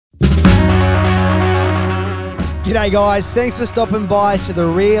G'day guys, thanks for stopping by to the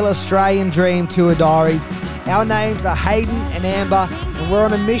Real Australian Dream Tour Diaries. Our names are Hayden and Amber, and we're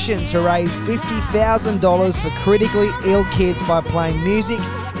on a mission to raise $50,000 for critically ill kids by playing music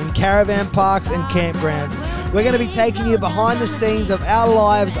in caravan parks and campgrounds. We're going to be taking you behind the scenes of our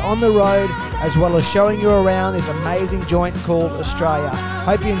lives on the road, as well as showing you around this amazing joint called Australia.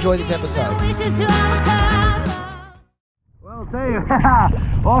 Hope you enjoy this episode. Well, team,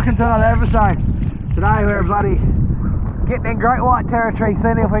 welcome to another episode. Today we're getting in great white territory,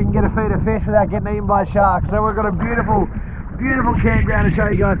 seeing if we can get a feed of fish without getting eaten by sharks. So we've got a beautiful campground to show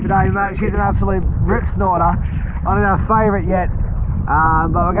you guys today, mate. She's an absolute rip snorter. I don't know our favourite yet,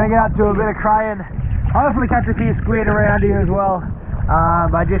 but we're going to get up to a bit of craying. Hopefully catch a few squid around here as well,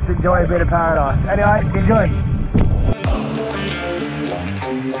 but just enjoy a bit of paradise. Anyway, enjoy.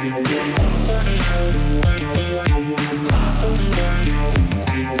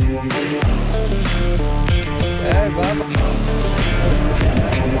 Hey, bub.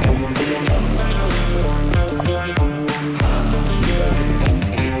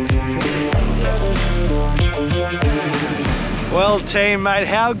 Well, team, mate,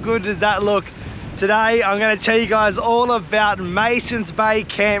 how good does that look? Today I'm going to tell you guys all about Masons Bay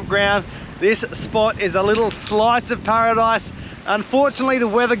Campground. This spot is a little slice of paradise. Unfortunately, the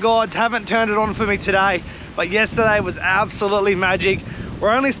weather gods haven't turned it on for me today, but yesterday was absolutely magic.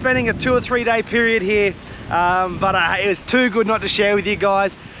 We're only spending a 2 or 3 day period here, but it was too good not to share with you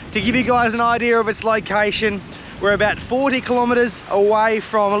guys. To give you guys an idea of its location, we're about 40 kilometers away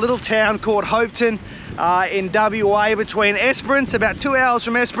from a little town called 𝐓𝐡𝐞 in WA, between Esperance, about 2 hours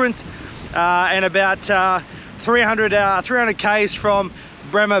from Esperance, and about 300 k's from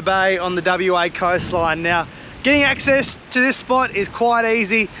Bremer Bay on the WA coastline. Now, getting access to this spot is quite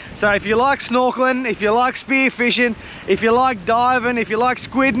easy. So if you like snorkeling, if you like spearfishing, if you like diving, if you like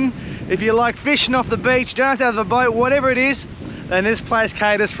squidding, if you like fishing off the beach, don't have to have a boat, whatever it is, then this place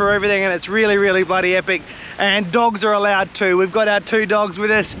caters for everything, and it's really bloody epic. And dogs are allowed too. We've got our 2 dogs with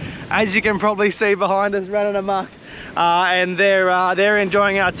us, as you can probably see behind us, running amok, and they're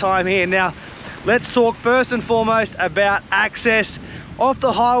enjoying our time here. Now, let's talk first and foremost about access. Off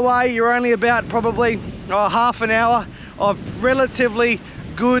the highway, you're only about probably half an hour of relatively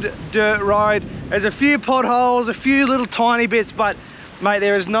good dirt road. There's a few potholes, a few little tiny bits, but mate,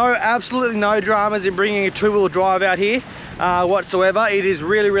 there is absolutely no dramas in bringing a 2-wheel drive out here whatsoever. It is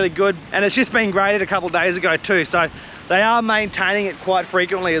really good, and it's just been graded a couple of days ago too, so they are maintaining it quite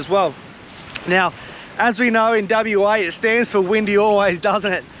frequently as well. Now, as we know, in WA it stands for windy always,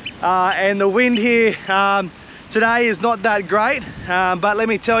 doesn't it? And the wind here today is not that great, but let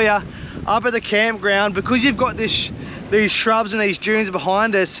me tell you, up at the campground, because you've got these shrubs and these dunes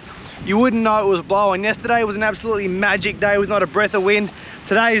behind us, you wouldn't know it was blowing. Yesterday was an absolutely magic day with not a breath of wind.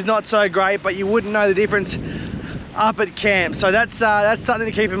 Today is not so great, but you wouldn't know the difference up at camp. So that's something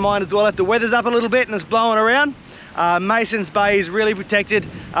to keep in mind as well. If the weather's up a little bit and it's blowing around, Masons Bay is really protected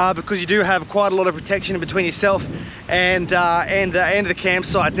because you do have quite a lot of protection between yourself and the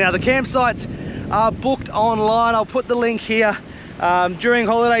campsites. Now, the campsites are booked online. I'll put the link here. During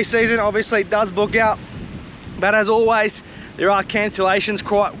holiday season, obviously it does book out, but as always, there are cancellations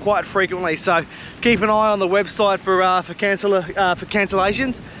quite frequently. So keep an eye on the website for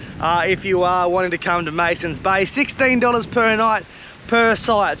cancellations if you are wanting to come to Masons Bay. $16 per night per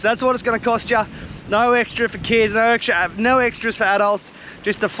site. So that's what it's going to cost you. No extra for kids, no extras for adults,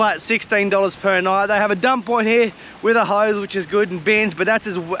 just a flat $16 per night. They have a dump point here with a hose, which is good, and bins, but that's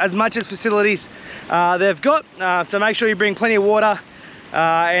as much as facilities they've got. So make sure you bring plenty of water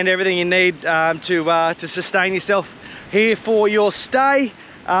and everything you need to sustain yourself here for your stay.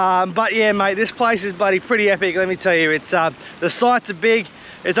 But yeah, mate, this place is pretty epic, let me tell you. It's the sites are big.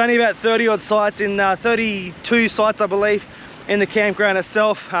 It's only about 30 odd sites in 32 sites, I believe, in the campground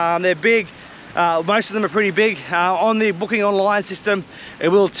itself. They're big. Most of them are pretty big. On the booking online system, it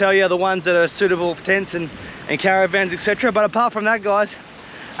will tell you the ones that are suitable for tents and caravans, etc. But apart from that, guys,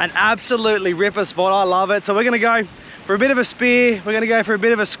 an absolutely ripper spot. I love it. So we're going to go for a bit of a spear. We're going to go for a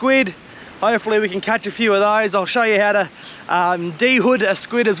bit of a squid. Hopefully we can catch a few of those. I'll show you how to de-hood a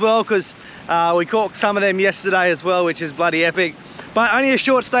squid as well, because we caught some of them yesterday as well, which is bloody epic. But only a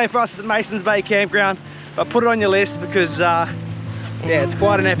short stay for us at Masons Bay Campground, but put it on your list because yeah, it's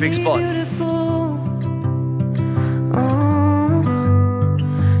quite an epic spot.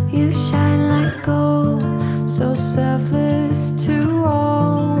 You shine like gold, so selfless to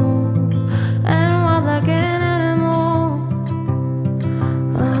all, and wild like an animal.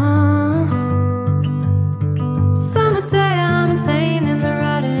 Some would say I'm insane in the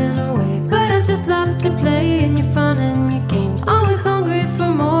right in a way, but I just love to play in your fun and your games. Always hungry for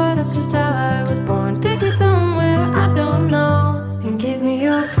more, that's just how I was born. Take me somewhere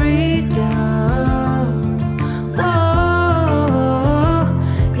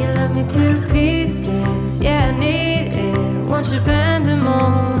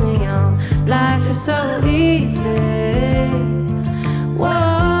pandemonium. Life is so easy.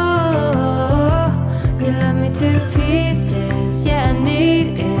 Whoa, you love me to pieces. Yeah, I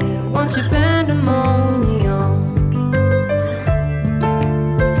need it. Want your pandemonium.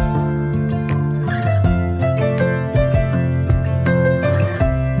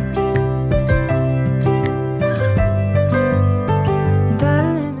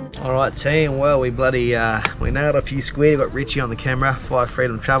 Alright team, well we bloody we nailed a few squid. We've got Richie on the camera, 5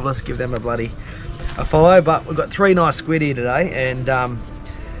 Freedom Travellers, give them a follow. But we've got 3 nice squid here today, and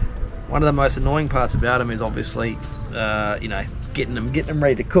one of the most annoying parts about them is obviously you know, getting them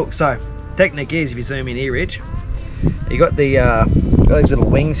ready to cook. So technique is, if you zoom in here, Rich, you got the got these little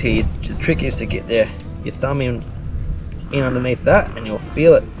wings here. The trick is to get your thumb in underneath that, and you'll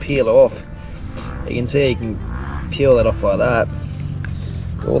feel it peel off. You can see you can peel that off like that,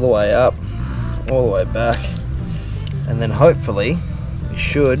 all the way up, all the way back, and then hopefully you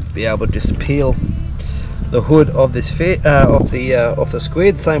should be able to just peel the hood of this off the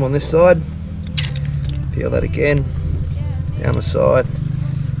squid. Same on this side. Peel that again, down the side,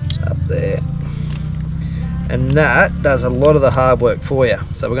 up there, and that does a lot of the hard work for you.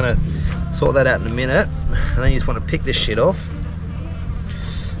 So we're going to sort that out in a minute, and then you just want to pick this shit off.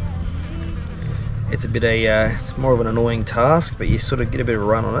 It's a bit it's more of an annoying task, but you sort of get a bit of a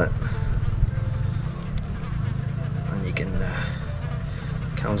run on it, and you can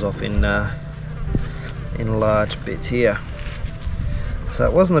comes off in large bits here. So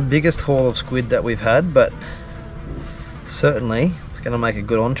it wasn't the biggest haul of squid that we've had, but certainly it's going to make a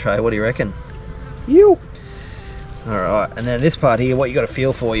good entree. What do you reckon? You. All right, and then this part here, what you got to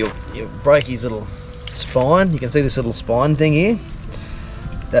feel for, you break his little spine. You can see this little spine thing here.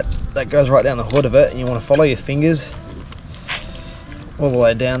 That goes right down the hood of it, and you want to follow your fingers all the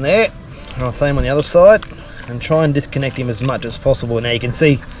way down there, and same on the other side, and try and disconnect him as much as possible. Now you can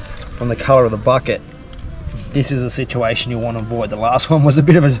see from the colour of the bucket, this is a situation you want to avoid. The last one was a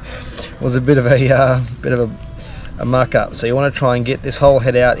bit of a muck up, so you want to try and get this whole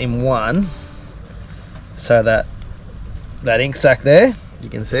head out in one, so that ink sac there, you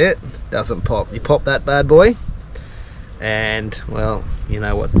can see it, doesn't pop. You pop that bad boy, and well, you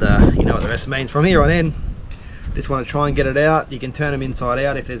know what the rest means from here on in. Just want to try and get it out. You can turn them inside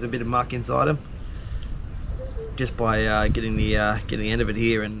out if there's a bit of muck inside them, just by getting the end of it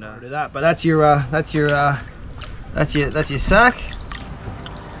here, and do that. But that's your sack.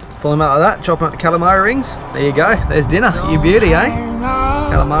 Pull them out like that. Chop them up to calamari rings. There you go. There's dinner. You beauty, eh?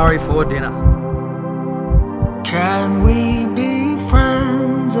 Calamari for dinner. Can we be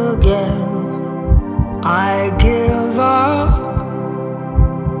friends again? I give up.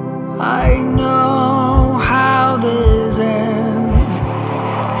 I know how this ends.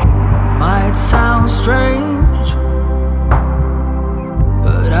 Might sound strange